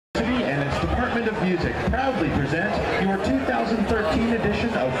Department of Music proudly present your 2013 edition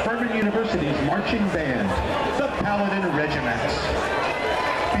of Furman University's marching band, the Paladin Regiment.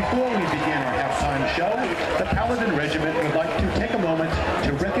 Before we begin our halftime show, the Paladin Regiment would like to take a moment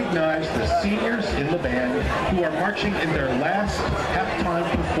to recognize the seniors in the band who are marching in their last halftime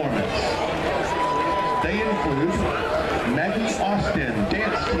performance. They include Maggie Austin,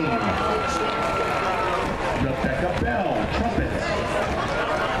 dance team, Rebecca Bell, trumpet,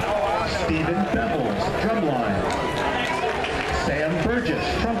 Stephen Bevels, drumline, Sam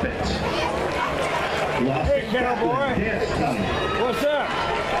Burgess, trumpet, Lawson Kaplan, dance team. What's up?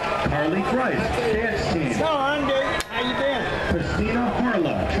 Carly Christ, dance team. No, Andy. How you been? Christina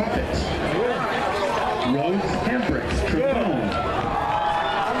Harla, trumpet. Rose Hembrick, trombone.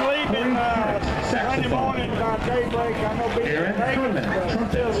 I'm leaving Sunday morning by daybreak. I know being Aaron Furman,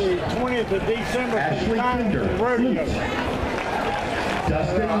 trumpet. Until the 20th of December. Ashley Kinder, flute.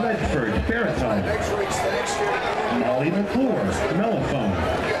 Dustin Ledford, baritone. Molly McClure, mellophone.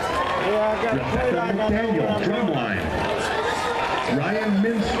 Rebecca McDaniel, drumline. Ryan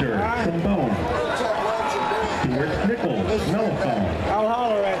Minster, trombone. Stuart Nichols, mellophone. I'll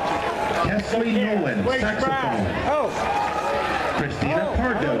holler at you. Kesley Nolan, saxophone. Oh. Christina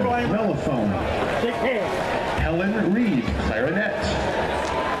Pardo, mellophone. Take care. Helen Reed, clarinet.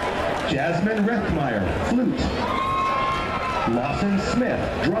 Jasmine Reckmeyer, flute. Lawson Smith,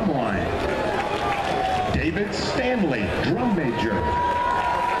 drumline. David Stanley, drum major.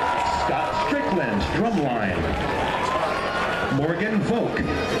 Scott Strickland, drumline. Morgan Volk,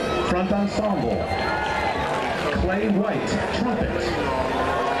 front ensemble. Clay White, trumpet.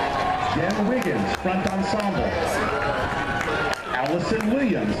 Jen Wiggins, front ensemble. Allison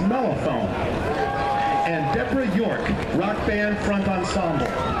Williams, mellophone. And Deborah York, rock band front ensemble.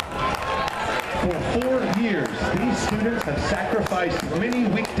 For 4 years, these students have sacrificed many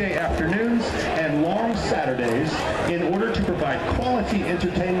weekday afternoons and long Saturdays in order to provide quality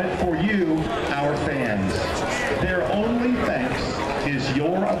entertainment for you, our fans. Their only thanks is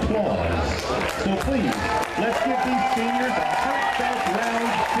your applause. So please, let's give these seniors a heartfelt round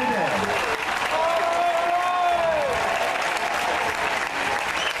today.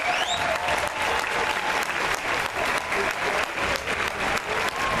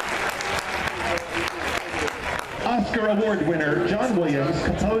 Oscar Award winner John Williams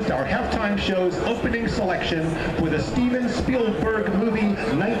composed our halftime show's opening selection for the Steven Spielberg movie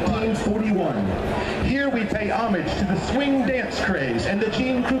 1941. Here we pay homage to the swing dance craze and the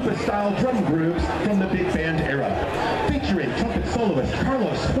Gene Krupa-style drum grooves from the big band era. Featuring trumpet soloist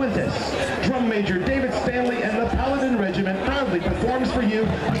Carlos Fuentes, drum major David Stanley, and the Paladin Regiment proudly performs for you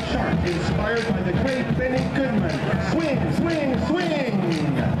a chart inspired by the great Benny Goodman. Swing, swing, swing!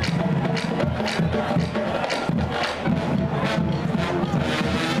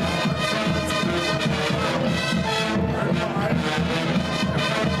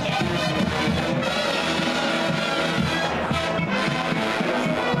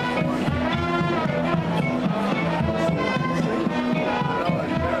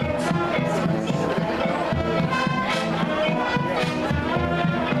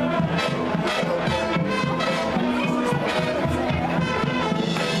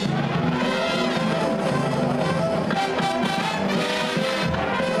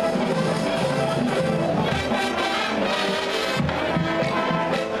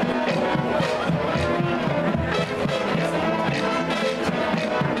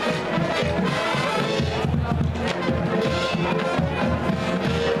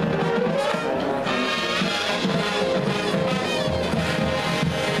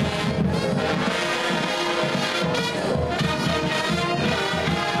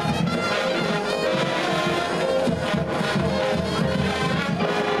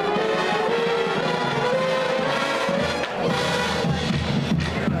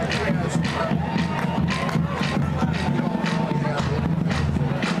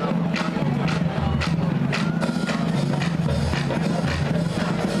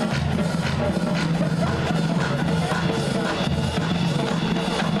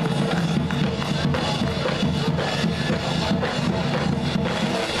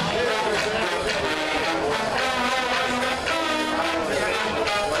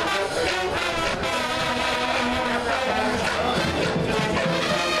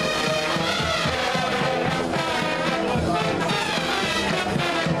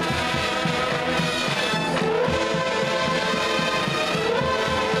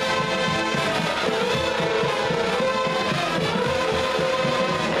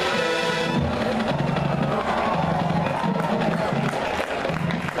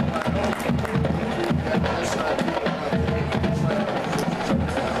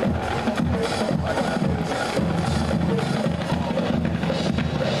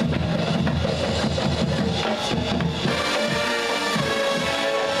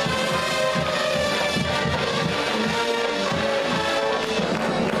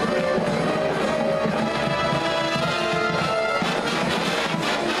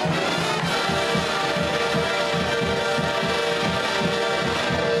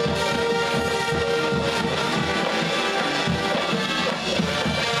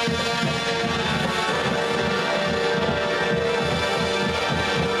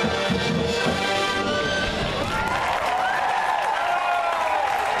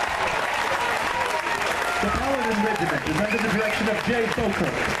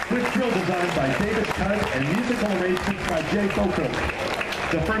 with drill design by David Cudd and musical arrangements by Jay Foco.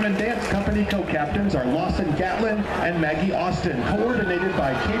 The Furman Dance Company co-captains are Lawson Gatlin and Maggie Austin, coordinated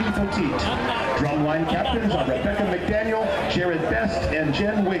by Katie Poteet. Drumline captains are Rebecca McDaniel, Jared Best, and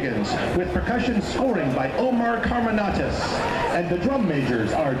Jen Wiggins, with percussion scoring by Omar Carminatis. And the drum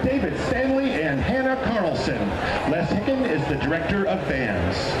majors are David Stanley and Hannah Carlson. Les Hicken is the director of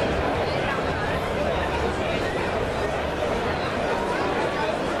bands.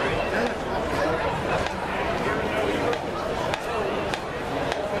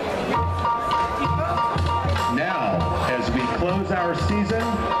 Close our season,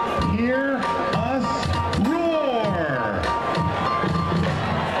 hear us roar!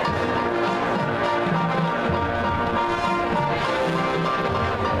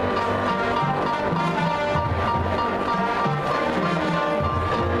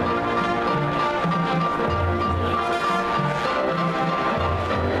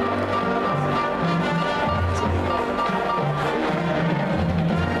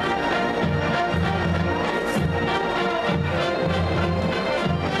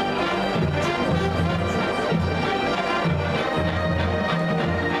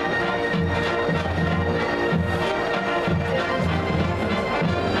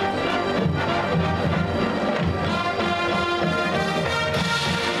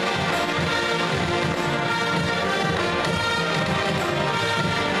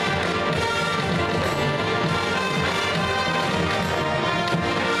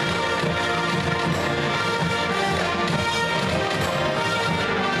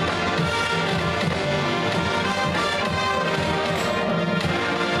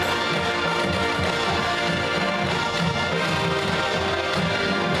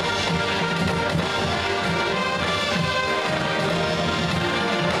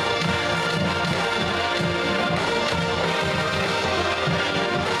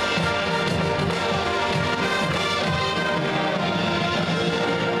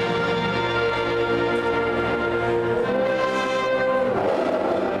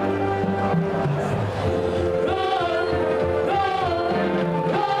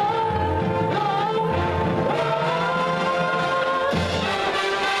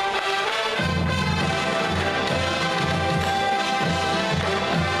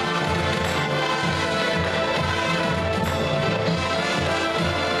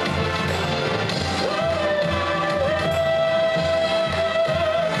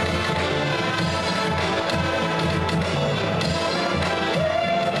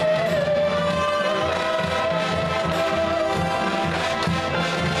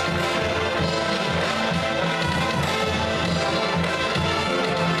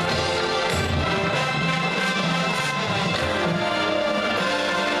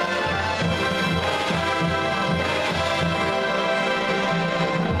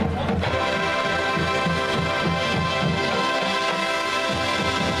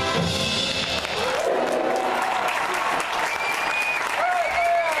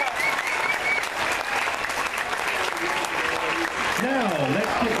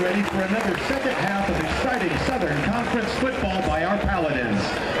 Let's get ready for another second half of exciting Southern Conference football by our Paladins.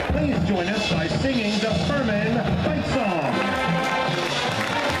 Please join us by singing the Furman Fight Song.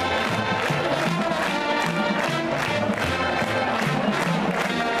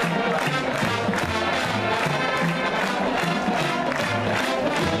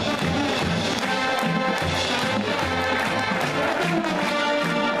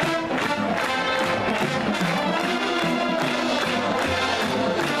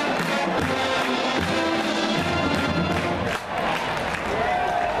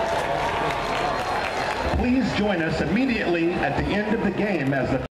 Please join us immediately at the end of the game as the